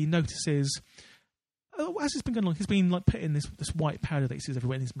he notices. As it's been going along, he's been putting this white powder that he sees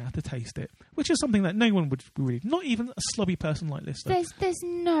everywhere in his mouth to taste it, which is something that no one would really, not even a slobby person like Lister. There's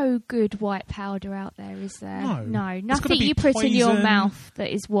no good white powder out there, is there? No, nothing you put in your mouth that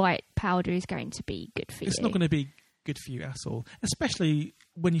is white powder is going to be good for you. It's not going to be good for you at all, especially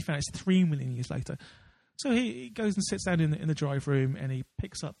when you found it's 3 million years later. So he goes and sits down in the drive room, and he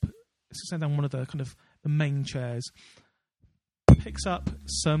sits down one of the kind of the main chairs. Picks up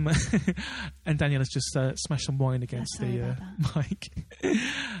some, and Daniela's just smashed some wine against the mic,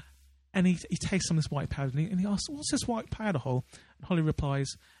 and he tastes some of this white powder, and he asks, "What's this white powder, Hol?" And Holly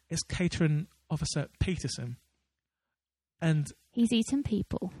replies, "It's catering officer Peterson." And he's eating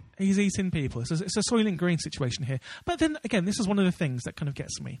people. It's a Soylent Green situation here. But then again, this is one of the things that kind of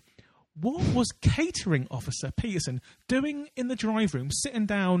gets me. What was catering officer Peterson doing in the drive room, sitting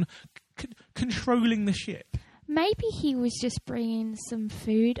down, controlling the ship? Maybe he was just bringing some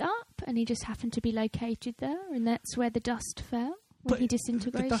food up, and he just happened to be located there, and that's where the dust fell when he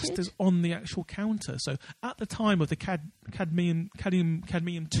disintegrated. The dust is on the actual counter. So at the time of the cadmium-2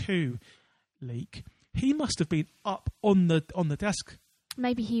 leak, he must have been up on the desk.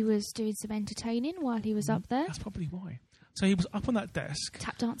 Maybe he was doing some entertaining while he was up there. That's probably why. So he was up on that desk,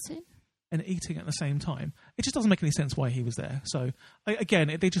 tap dancing. and eating at the same time. It just doesn't make any sense why he was there. So,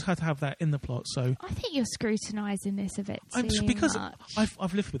 again, they just had to have that in the plot. So I think you're scrutinising this a bit too because much.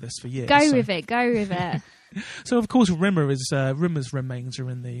 I've lived with this for years. Go with it. So, of course, Rimmer's remains are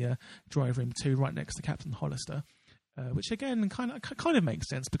in the drive room too, right next to Captain Hollister, which, again, kind of makes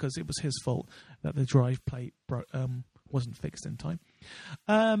sense because it was his fault that the drive plate wasn't fixed in time.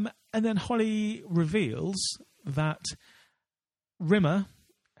 And then Holly reveals that Rimmer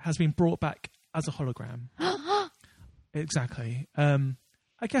has been brought back as a hologram. Exactly.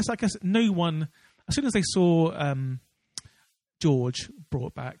 I guess no one, as soon as they saw George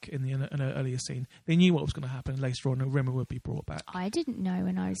brought back in an earlier scene, they knew what was going to happen later on, and Rimmer would be brought back. I didn't know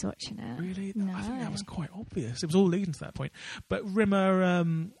when I was watching it. Really? No. I think that was quite obvious. It was all leading to that point. But Rimmer,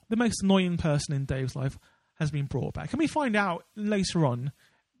 the most annoying person in Dave's life, has been brought back. And we find out later on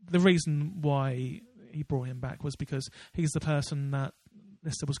the reason why he brought him back was because he's the person that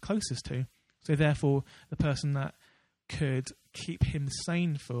Lister was closest to. So therefore, the person that could keep him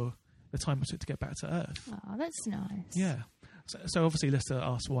sane for the time it took to get back to Earth. Oh, that's nice. Yeah. So obviously Lister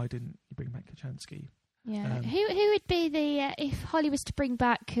asked, why didn't you bring back Kachansky? Yeah. Who would be the if Holly was to bring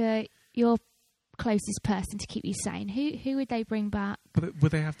back your closest person to keep you sane? Who would they bring back? But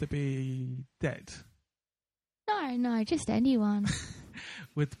would they have to be dead? No, just anyone.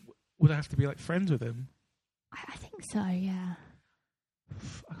 Would I have to be like friends with him? I think so. Yeah.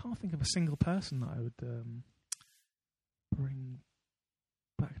 I can't think of a single person that I would bring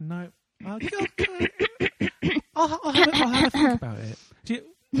back. No, I'll have a think about it.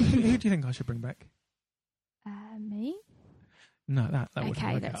 Who do you think I should bring back? Me? No, that wouldn't work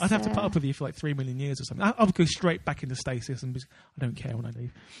out. I'd have to put up with you for like 3 million years or something. I'll go straight back into stasis and I don't care when I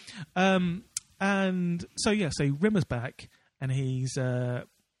leave. And so Rimmer's back, and he's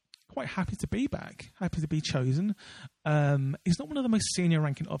quite happy to be back, happy to be chosen. He's not one of the most senior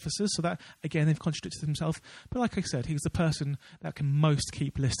ranking officers, so that, again, they've contradicted himself. But like I said, he's the person that can most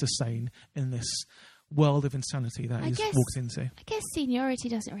keep Lister sane in this world of insanity that he's walked into. I guess seniority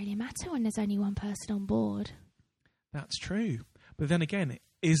doesn't really matter when there's only one person on board. That's true. But then again,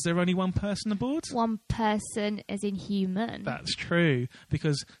 is there only one person aboard? One person as in human. That's true,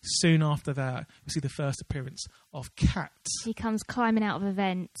 because soon after that, we see the first appearance of Cat. He comes climbing out of a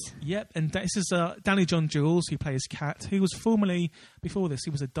vent. Yep, and this is Danny John Jules, who plays Cat, who was formerly, before this, he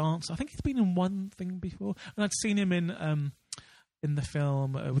was a dancer. I think he's been in one thing before, and I'd seen him in the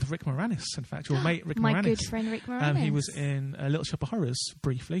film with Rick Moranis, in fact, your mate Rick Moranis. My good friend Rick Moranis. He was in Little Shop of Horrors,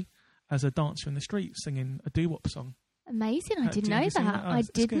 briefly, as a dancer in the street, singing a doo-wop song. Amazing, I didn't know that. I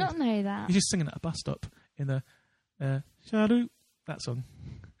did not know that. He's just singing at a bus stop in the Shadow, that song.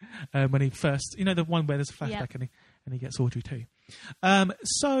 When he first, the one where there's a flashback and he gets Audrey too.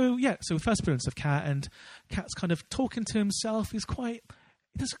 So first appearance of Cat, and Cat's kind of talking to himself. He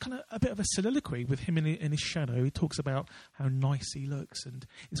does kind of a bit of a soliloquy with him in his shadow. He talks about how nice he looks, and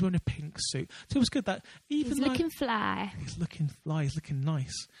he's wearing a pink suit. So it was good that even he's looking fly. He's looking fly. He's looking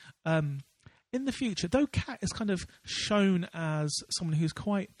nice. In the future, though, Cat is kind of shown as someone who's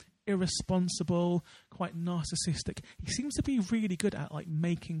quite irresponsible, quite narcissistic. He seems to be really good at like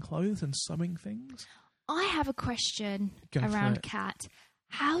making clothes and sewing things. I have a question around Cat.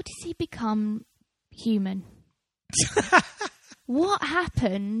 How does he become human? What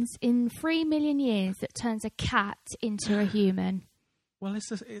happens in 3 million years that turns a cat into a human? Well,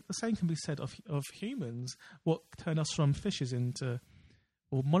 the same can be said of humans. What turn us from fishes into,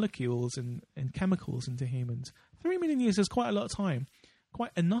 or molecules and chemicals into humans. 3 million years is quite a lot of time,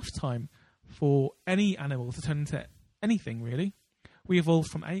 quite enough time for any animal to turn into anything, really. We evolved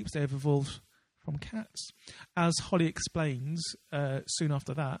from apes, they've evolved from cats. As Holly explains soon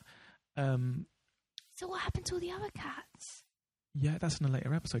after that. So what happened to all the other cats? Yeah, that's in a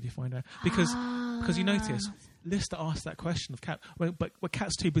later episode you find out. Because you notice, Lister asked that question of Cat, but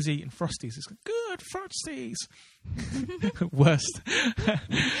Cat's too busy eating Frosties. It's like, good, Frosties! Worst.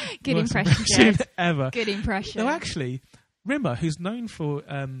 Good worst impression ever. Good impression. No, actually, Rimmer, who's known for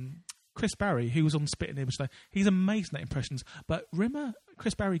Chris Barry, who was on Spitting Image, he's amazing at impressions, but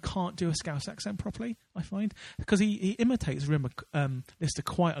Chris Barry can't do a Scouse accent properly, I find, because he imitates Rimmer Lister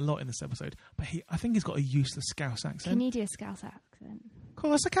quite a lot in this episode, but I think he's got a useless Scouse accent. Can you do a Scouse accent? Of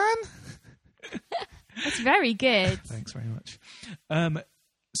course I can. That's very good. Thanks very much.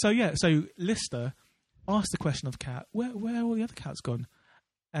 So Lister asked the question of Cat, where are all the other cats gone?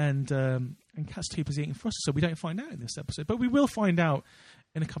 And Cat's too busy eating Frosties, so we don't find out in this episode, but we will find out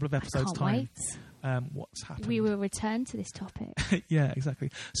in a couple of episodes' time what's happened. We will return to this topic. Yeah, exactly.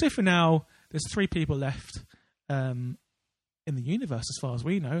 So for now, there's 3 people left in the universe, as far as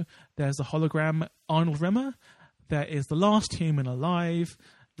we know. There's the hologram Arnold Rimmer. There is the last human alive,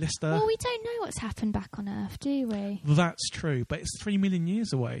 Lister. Well, we don't know what's happened back on Earth, do we? Well, that's true, but it's 3 million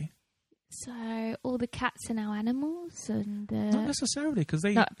years away. So all the cats are now animals, and not necessarily, because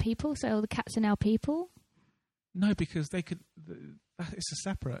they not people. So all the cats are now people. No, because they could. It's a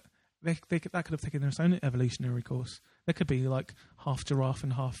separate. That could have taken their own evolutionary course. There could be like half giraffe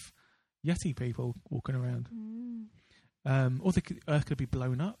and half yeti people walking around. Or Earth could be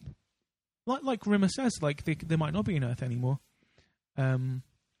blown up. Like Rimmer says, like they might not be in Earth anymore.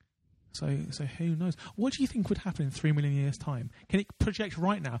 So who knows? What do you think would happen in 3 million years' time? Can it project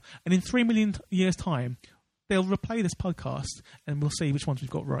right now? And in 3 million years' time, they'll replay this podcast, and we'll see which ones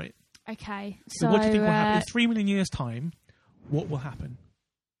we've got right. Okay. So what do you think will happen in 3 million years' time? What will happen?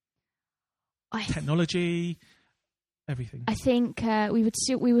 Technology, everything. I think we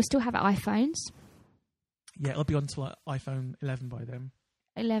will still have iPhones. Yeah, it'll be on to like iPhone 11 by then.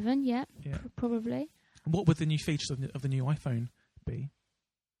 11, yeah. Probably. And what would the new features of the new iPhone be?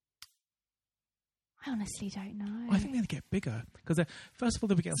 I honestly don't know. I think they'd get bigger because first of all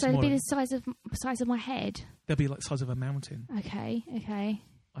they'll be getting smaller. So they'll be the size of my head. They'll be like the size of a mountain. Okay.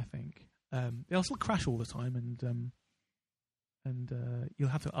 I think they'll still crash all the time, and you'll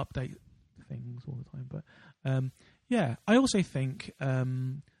have to update things all the time. But yeah, I also think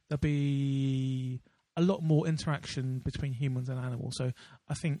there'll be a lot more interaction between humans and animals. So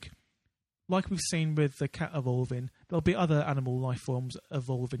I think, like we've seen with the cat evolving, there'll be other animal life forms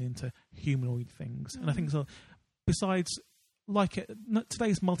evolving into humanoid things. And I think so. Besides,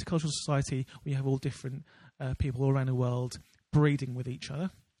 today's multicultural society, we have all different people all around the world breeding with each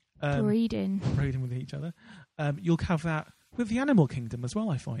other. Breeding with each other. You'll have that with the animal kingdom as well,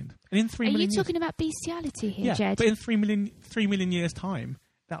 I find. And in 3 million years... Are you talking about bestiality here, yeah, Jed? But in 3 million years' time,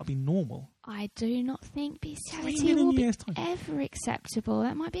 that'll be normal. I do not think bestiality will be ever acceptable.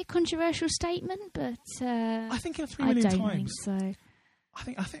 That might be a controversial statement, but I think in 3 million times. I don't think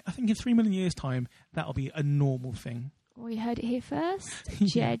so. I think in 3 million years' time, that'll be a normal thing. We heard it here first.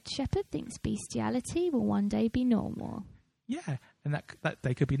 Jed Shepherd thinks bestiality will one day be normal. Yeah, and that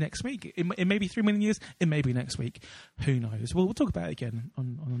day could be next week. It may be 3 million years. It may be next week. Who knows? We'll talk about it again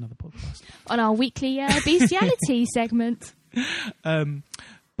on another podcast. On our weekly bestiality segment.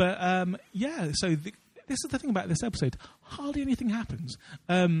 Yeah, so this is the thing about this episode. Hardly anything happens.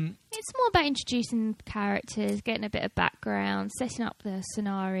 It's more about introducing characters, getting a bit of background, setting up the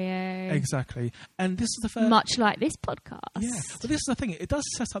scenario. Exactly. And this is the first... Much like this podcast. Yeah. But this is the thing. It does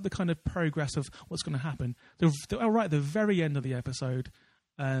set up the kind of progress of what's going to happen. Right at the very end of the episode,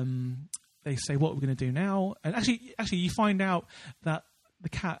 they say what we're going to do now. And actually, you find out that the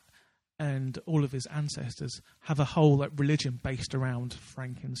cat and all of his ancestors have a whole religion based around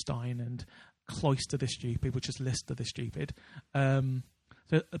Frankenstein and Cloister the Stupid, which is Lister the Stupid. So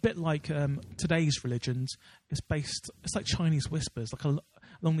a bit like today's religions, it's like Chinese whispers. Like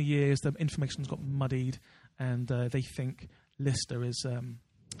along the years, the information's got muddied, and they think Lister is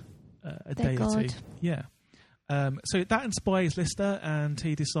a deity. God. Yeah. So that inspires Lister, and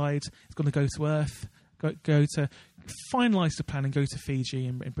he decides he's going to go to Earth, go to finalise the plan and go to Fiji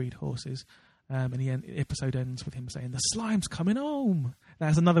and breed horses. And the episode ends with him saying, "The slime's coming home."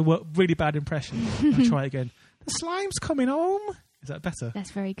 That's another really bad impression. I'll try again. "The slime's coming home." Is that better?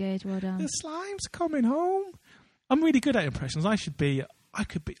 That's very good. Well done. "The slime's coming home." I'm really good at impressions. I could be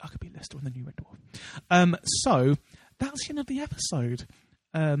Lister on the new Red Dwarf. So that's the end of the episode.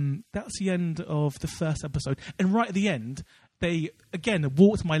 That's the end of the first episode. And right at the end, they again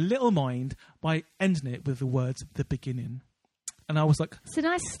warped my little mind by ending it with the words "the beginning." And I was like, it's a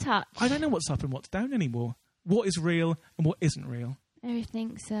nice touch. I don't know what's up and what's down anymore. What is real and what isn't real?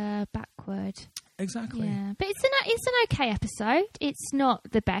 Everything's backward. Exactly. Yeah, but it's an okay episode. It's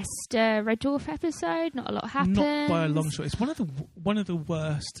not the best Red Dwarf episode. Not a lot happens. Not by a long shot. It's one of the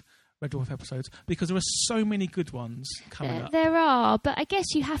worst Red Dwarf episodes because there are so many good ones coming up. There are, but I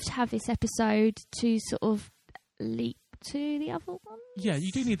guess you have to have this episode to sort of leap to the other ones. Yeah,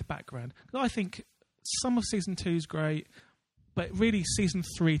 you do need the background. I think some of season 2 is great. But really, season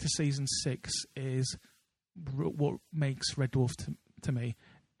 3 to season 6 is what makes Red Dwarf to me.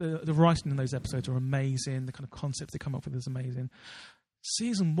 The writing in those episodes are amazing. The kind of concepts they come up with is amazing.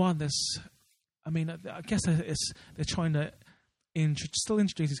 Season 1, I guess they're trying to still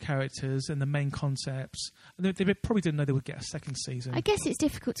introduce these characters and the main concepts. They probably didn't know they would get a second season. I guess it's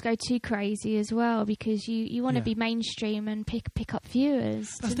difficult to go too crazy as well because you want to be mainstream and pick up viewers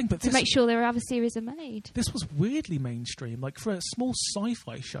to make sure there are other series are made. This was weirdly mainstream, like for a small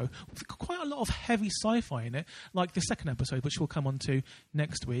sci-fi show with quite a lot of heavy sci-fi in it. Like the second episode, which we'll come on to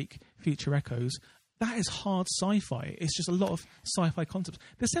next week, Future Echoes. that is hard sci-fi. It's just a lot of sci-fi concepts.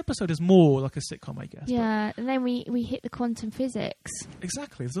 This episode is more like a sitcom, I guess. Yeah, and then we hit the quantum physics.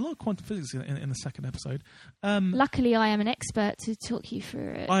 Exactly. There's a lot of quantum physics in the second episode. Luckily, I am an expert to talk you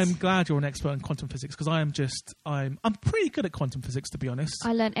through it. I'm glad you're an expert in quantum physics, because I'm pretty good at quantum physics, to be honest.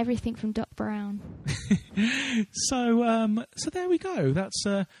 I learned everything from Doc Brown. So there we go. That's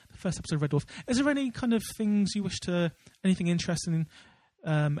the first episode of Red Dwarf. Is there any kind of things you wish to, anything interesting,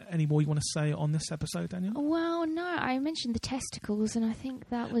 any more you want to say on this episode, Daniel? Well, no, I mentioned the testicles, and I think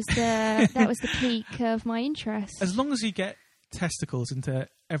that was the peak of my interest. As long as you get testicles into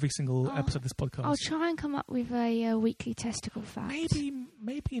every single episode of this podcast, I'll try and come up with a weekly testicle fact.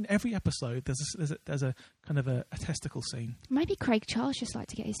 Maybe in every episode there's a kind of a testicle scene. Maybe Craig Charles just likes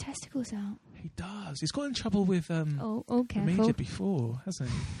to get his testicles out. He does. He's got in trouble with careful. the media before, hasn't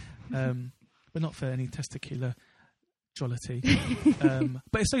he? But not for any testicular jollity.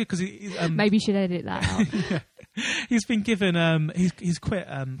 But it's so good because he maybe you should edit that out. Yeah. He's been given he's quit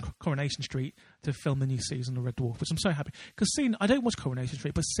Coronation Street to film the new season of Red Dwarf, which I'm so happy because I don't watch Coronation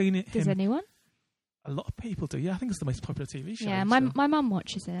Street, but seeing it. Does anyone? A lot of people do. Yeah, I think it's the most popular TV show. Yeah, my mum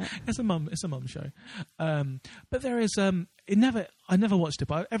watches it. It's a mum show. But there is I never watched it,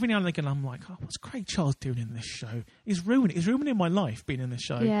 but every now and again I'm like, oh, what's Craig Charles doing in this show? He's ruining my life being in this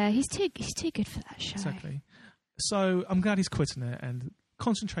show. Yeah, he's too good for that show. Exactly. So I'm glad he's quitting it and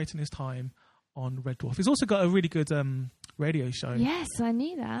concentrating his time on Red Dwarf. He's also got a really good radio show. Yes, I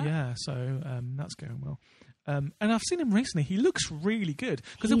knew that. Yeah, so that's going well. And I've seen him recently. He looks really good.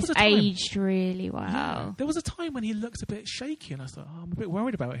 He's aged really well. Yeah, there was a time when he looked a bit shaky, and I thought, I'm a bit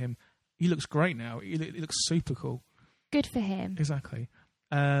worried about him. He looks great now. He looks super cool. Good for him. Exactly.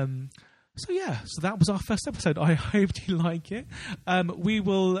 So that was our first episode. I hope you like it.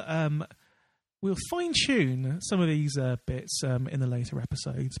 We'll fine-tune some of these bits in the later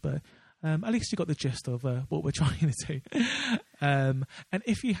episodes, but at least you got the gist of what we're trying to do. And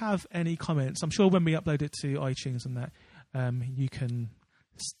if you have any comments, I'm sure when we upload it to iTunes and that, you can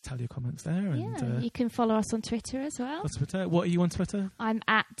tell your comments there. And you can follow us on Twitter as well. On Twitter. What are you on Twitter? I'm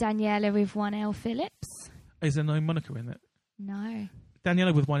at Daniela with 1L Phillips. Is there no moniker in it? No.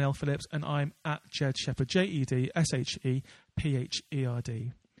 Daniela with 1L Phillips, and I'm at Jed Shepherd, JedSheperd.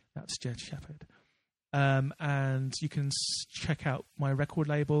 That's Jed Shepherd. And you can check out my record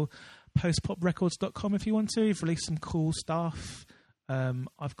label, postpoprecords.com, if you want to. I've released some cool stuff.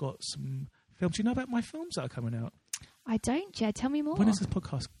 I've got some films. Do you know about my films that are coming out? I don't, Jed. Tell me more. When is this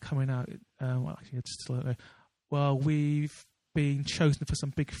podcast coming out? Actually, I just don't know. Well, we've been chosen for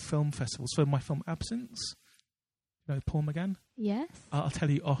some big film festivals for my film Absence. You know Paul McGann? Yes. I'll tell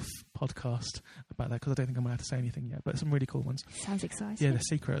you off podcast about that because I don't think I'm allowed to say anything yet, but some really cool ones. Sounds exciting. Yeah, they're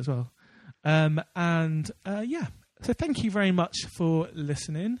secret as well. So thank you very much for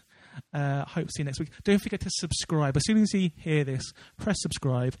listening. Hope to see you next week. Don't forget to subscribe. As soon as you hear this, press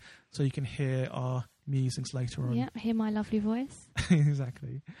subscribe so you can hear our musings later on. Yeah, hear my lovely voice.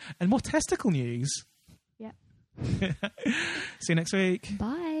 Exactly. And more testicle news. Yeah. See you next week.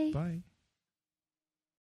 Bye. Bye.